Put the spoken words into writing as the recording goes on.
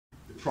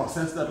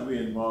process that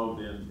we're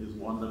involved in is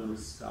one that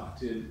was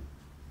started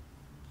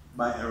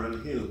by Errol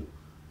Hill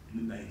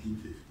in the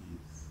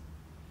 1950s.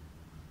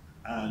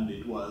 And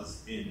it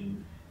was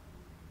in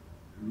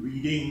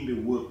reading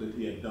the work that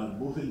he had done,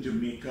 both in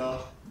Jamaica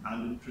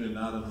and in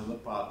Trinidad and other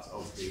parts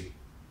of the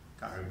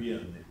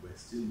Caribbean, the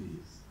West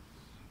Indies,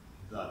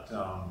 that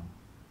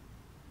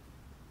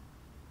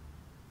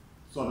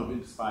sort of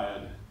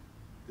inspired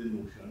the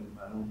notion in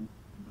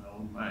my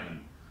own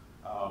mind.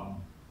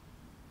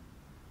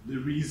 The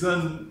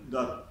reason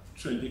that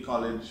Trinity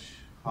College,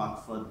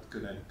 Hartford,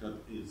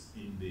 Connecticut is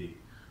in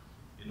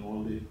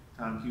all the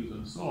thank yous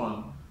and so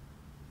on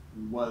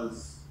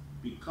was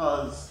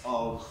because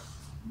of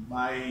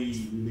my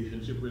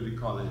relationship with the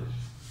college.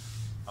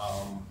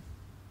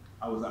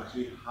 I was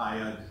actually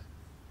hired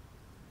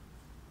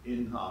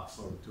in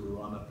Hartford to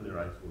run a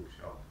Playwrights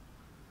Workshop,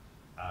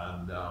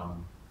 and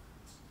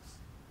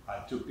I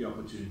took the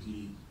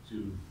opportunity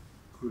to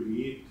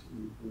create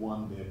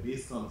one there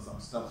based on some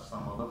stuff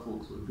some other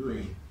folks were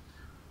doing,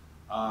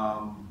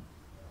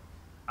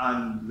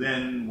 and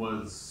then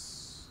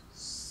was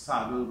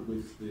saddled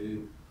with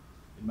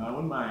in my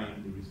own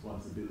mind, the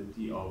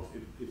responsibility of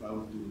if I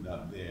was doing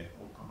that there,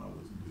 how come I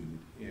wasn't doing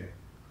it here?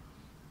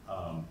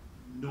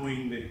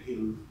 Knowing the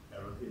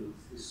Errol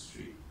Hill's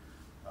history.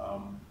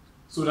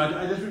 So that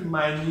I just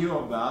remind you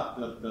of that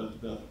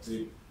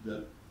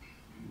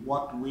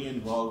what we're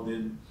involved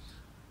in,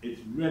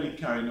 it's really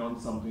carrying on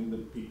something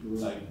that people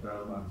like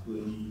Beryl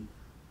McBurnie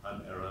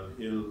and Errol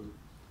Hill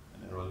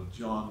and Errol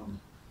John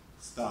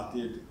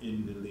started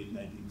in the late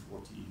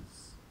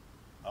 1940s.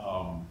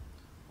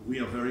 We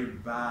are very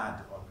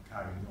bad on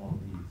carrying on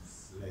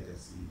these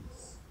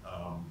legacies.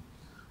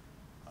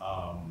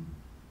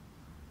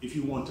 If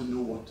you want to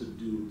know what to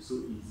do, it's so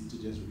easy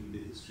to just read the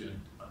history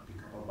and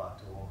pick up a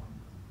baton and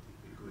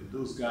take it going.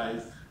 Those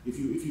guys, if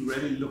you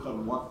really look at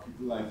what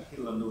people like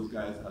Hill and those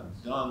guys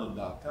had done at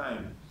that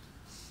time,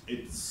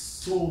 it's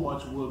so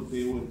much work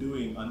they were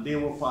doing, and they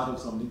were part of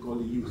something called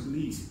the Youth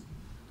League.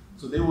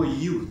 So they were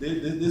youth.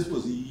 This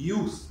was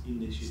youth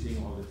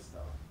initiating all this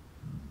stuff.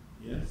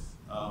 Yes.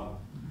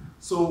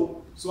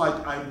 So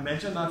I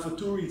mentioned that for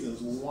two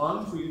reasons.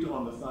 One, for you to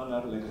understand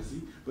that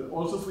legacy, but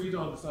also for you to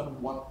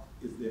understand what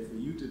is there for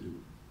you to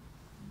do.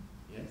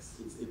 Yes,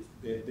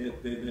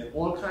 there are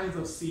all kinds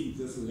of seeds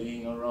just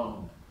laying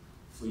around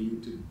for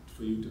you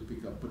to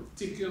pick up.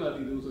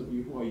 Particularly those of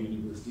you who are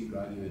university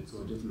graduates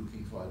or just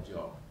looking for a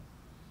job.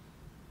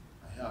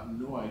 I have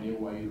no idea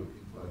why you're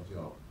looking for a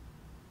job.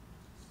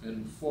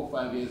 Spend 4 or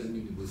 5 years in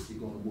university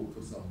going to work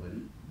for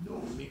somebody.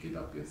 No, make it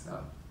up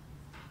yourself.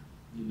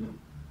 You know.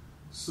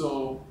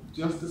 So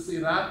just to say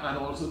that, and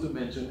also to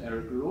mention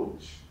Eric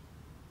Roach,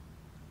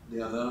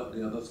 the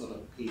other sort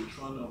of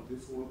patron of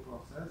this whole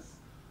process,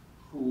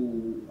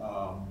 who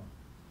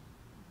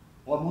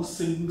almost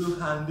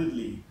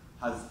single-handedly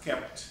has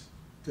kept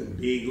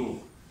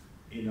Trinbago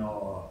in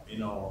our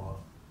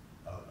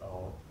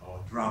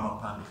drama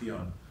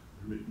pantheon.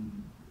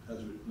 Has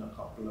written a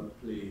couple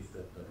of plays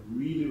that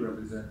really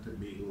represent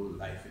Trinbago,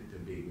 life in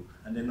Trinbago,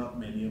 and there are not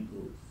many of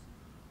those.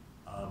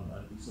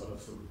 And we sort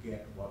of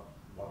forget what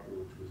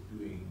Roach was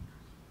doing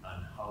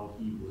and how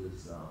he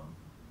was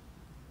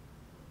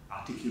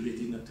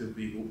articulating a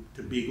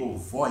Trinbago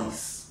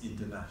voice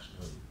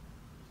internationally.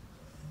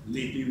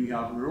 Lately we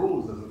have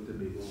Rose as a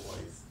Trinbago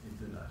voice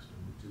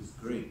internationally, which is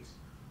great.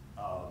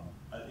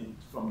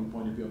 From the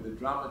point of view of the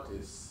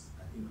dramatist,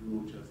 I think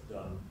Roach has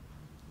done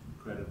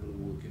incredible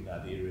work in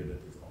that area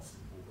that is often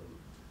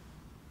overlooked.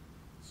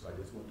 So I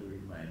just want to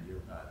remind you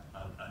of that.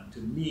 And to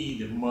me,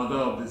 the mother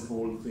of this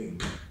whole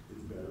thing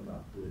is Beryl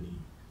McBurnie,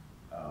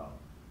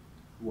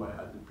 who I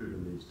had the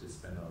privilege to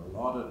spend a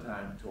lot of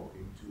time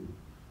talking to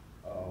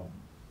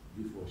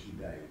before she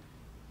died.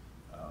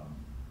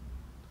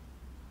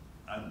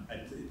 And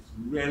it's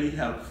really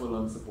helpful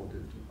and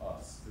supportive to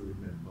us to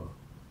remember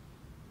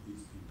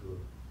these people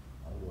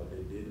and what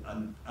they did.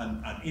 And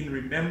in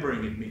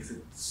remembering, it makes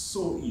it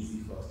so easy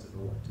for us to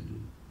know what to do.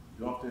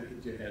 You don't have to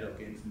hit your head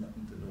against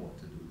nothing to know what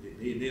to do.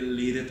 They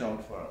laid it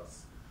out for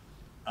us.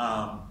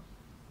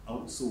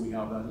 So we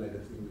have that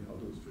legacy, we have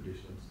those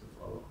traditions to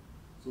follow.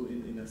 So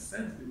in a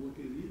sense, the work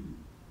is easy,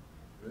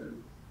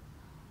 really.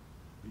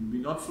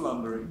 We're not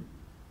floundering.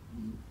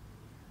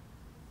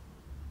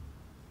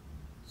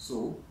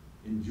 So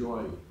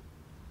enjoy.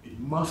 It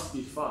must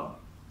be fun.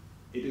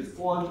 It is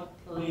called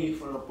play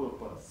for a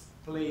purpose.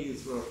 Play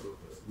is for a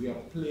purpose. We are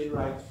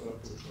playwrights for a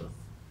purpose.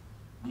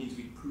 It means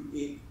we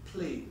create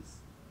plays.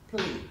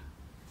 Play.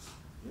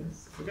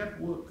 Yes?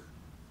 Forget work.